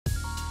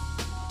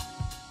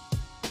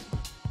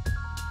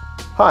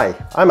Hi,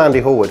 I'm Andy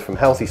Hallwood from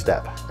Healthy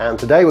Step, and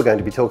today we're going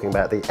to be talking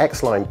about the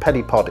X-Line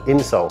PediPod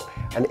insole,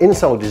 an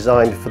insole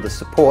designed for the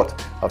support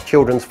of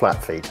children's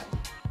flat feet.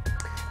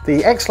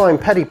 The X-Line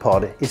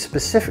PediPod is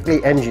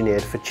specifically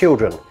engineered for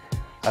children,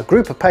 a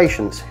group of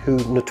patients who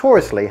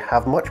notoriously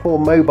have much more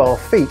mobile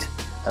feet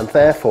and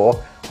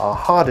therefore are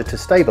harder to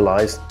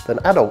stabilize than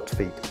adult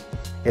feet.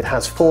 It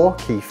has 4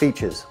 key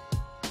features.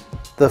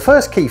 The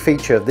first key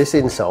feature of this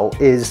insole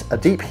is a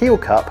deep heel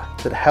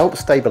cup that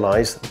helps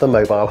stabilize the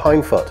mobile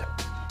hindfoot.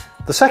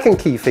 The second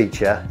key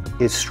feature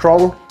is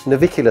strong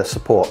navicular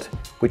support,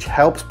 which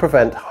helps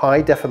prevent high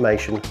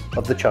deformation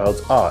of the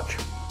child's arch.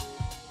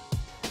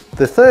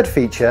 The third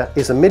feature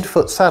is a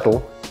midfoot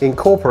saddle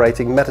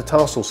incorporating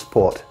metatarsal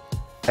support.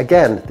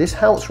 Again, this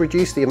helps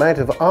reduce the amount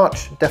of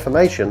arch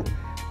deformation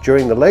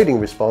during the loading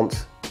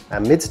response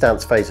and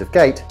mid-stance phase of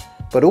gait,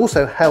 but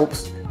also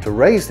helps to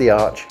raise the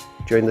arch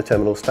during the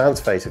terminal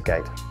stance phase of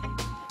gait.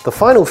 The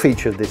final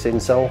feature of this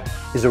insole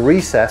is a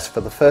recess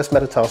for the first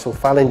metatarsal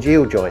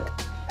phalangeal joint,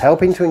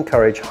 helping to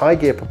encourage high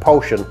gear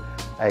propulsion,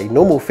 a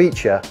normal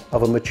feature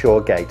of a mature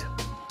gait.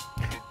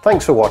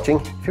 Thanks for watching.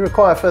 If you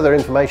require further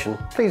information,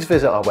 please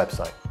visit our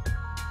website.